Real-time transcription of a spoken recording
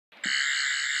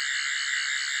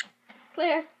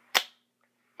Clear.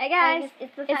 Hey guys,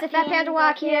 It's the Fat Panda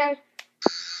Walk here.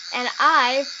 And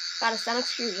I got a sonic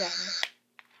screwdriver.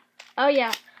 Oh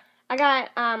yeah, I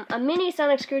got a mini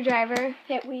sonic screwdriver.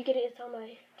 Here, will you get it? It's on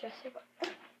my dresser.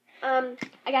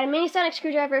 I got a mini sonic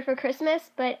screwdriver for Christmas,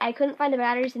 but I couldn't find the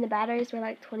batteries, and the batteries were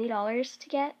like $20 to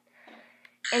get.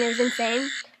 And it was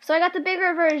insane. So I got the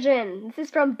bigger version. This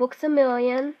is from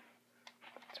Books-A-Million.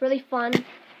 It's really fun.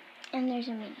 And there's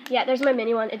a mini. Yeah, there's my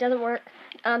mini one. It doesn't work.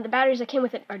 The batteries that came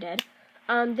with it are dead.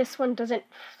 This one doesn't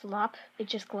flop. It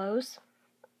just glows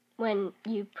when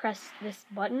you press this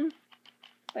button.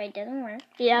 But it doesn't work.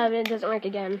 Yeah, but it doesn't work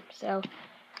again. So,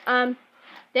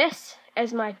 this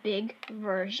is my big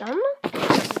version.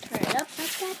 Turn it up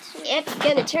like that. Yep,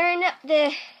 gonna turn up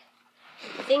the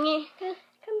thingy.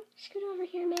 Come scoot over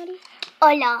here, Maddie.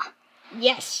 Hola.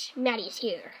 Yes, Maddie's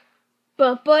here.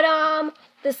 But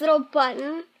this little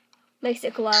button makes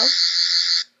it glow.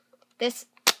 This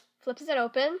flips it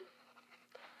open.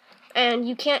 And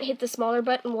you can't hit the smaller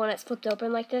button when it's flipped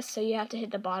open like this, so you have to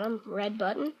hit the bottom red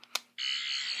button.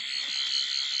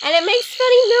 And it makes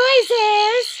funny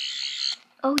noises.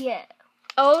 Oh yeah.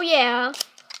 Oh yeah.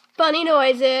 Funny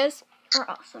noises. Are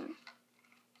awesome.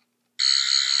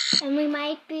 And we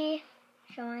might be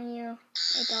showing you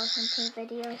a dog hunting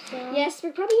video soon. Yes,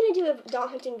 we're probably going to do a dog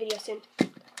hunting video soon.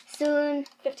 Soon.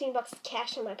 $15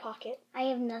 cash in my pocket. I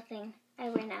have nothing. I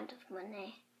ran out of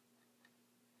money.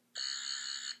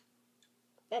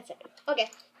 That's it.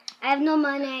 Okay. I have no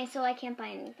money, so I can't buy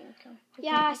anything.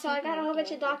 Yeah, so I got a whole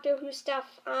bunch of Doctor Who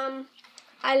stuff.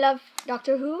 I love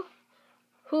Doctor Who.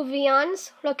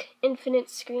 Whovians. Look, infinite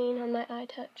screen on my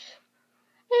iTouch.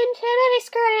 Infinity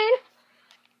screen.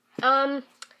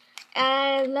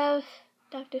 I love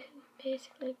Doctor Who,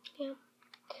 basically. Yeah.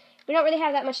 We don't really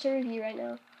have that much to review right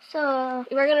now. So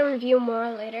we're gonna review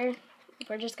more later.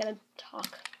 We're just gonna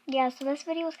talk. Yeah, so this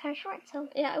video was kind of short, so...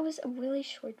 Yeah, it was a really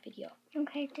short video.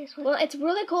 Okay, this was... Well, it's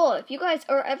really cool. If you guys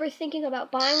are ever thinking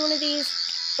about buying one of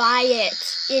these, buy it.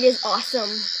 It is awesome.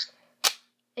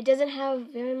 It doesn't have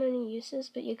very many uses,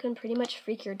 but you can pretty much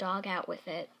freak your dog out with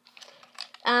it.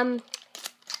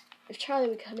 If Charlie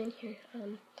would come in here,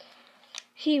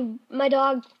 my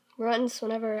dog runs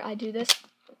whenever I do this,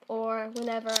 or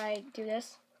whenever I do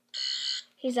this.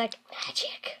 He's like,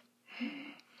 magic.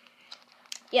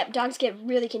 Yep, dogs get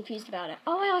really confused about it.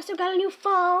 Oh, I also got a new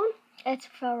phone. It's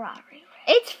Ferrari red.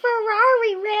 It's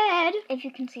Ferrari red. If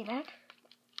you can see that.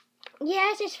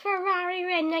 Yes, it's Ferrari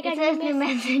red. And I got a new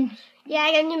message. Yeah,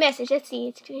 I got a new message. Let's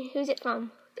see. Who's it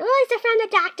from? Oh, it's from the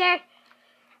doctor.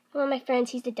 One of my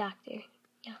friends, he's the doctor.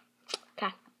 Yeah.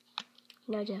 Okay.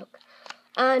 No joke.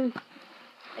 I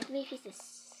believe he's the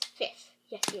 5th.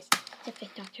 Yes, he is. The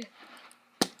 5th doctor.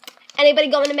 Anybody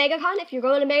going to MegaCon? If you're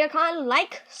going to MegaCon,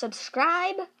 like,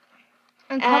 subscribe,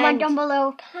 and comment down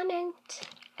below. Comment.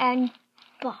 And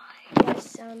bye.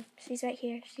 Yes, she's right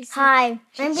here. Hi.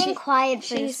 I'm being quiet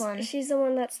for this one. She's the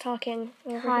one that's talking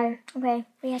over Hi. here. Okay.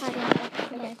 We have to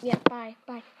go. Okay. Yeah, bye.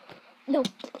 Bye. No.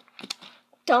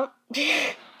 Don't.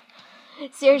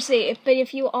 Seriously,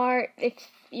 if you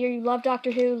love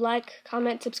Doctor Who, like,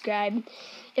 comment, subscribe.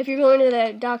 If you're going to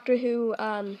the Doctor Who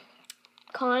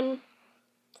con,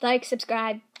 like,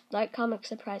 subscribe, like, comic,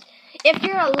 surprise. If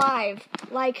you're alive,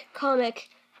 like, comic,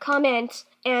 comment,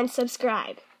 and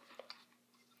subscribe.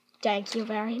 Thank you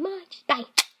very much. Bye.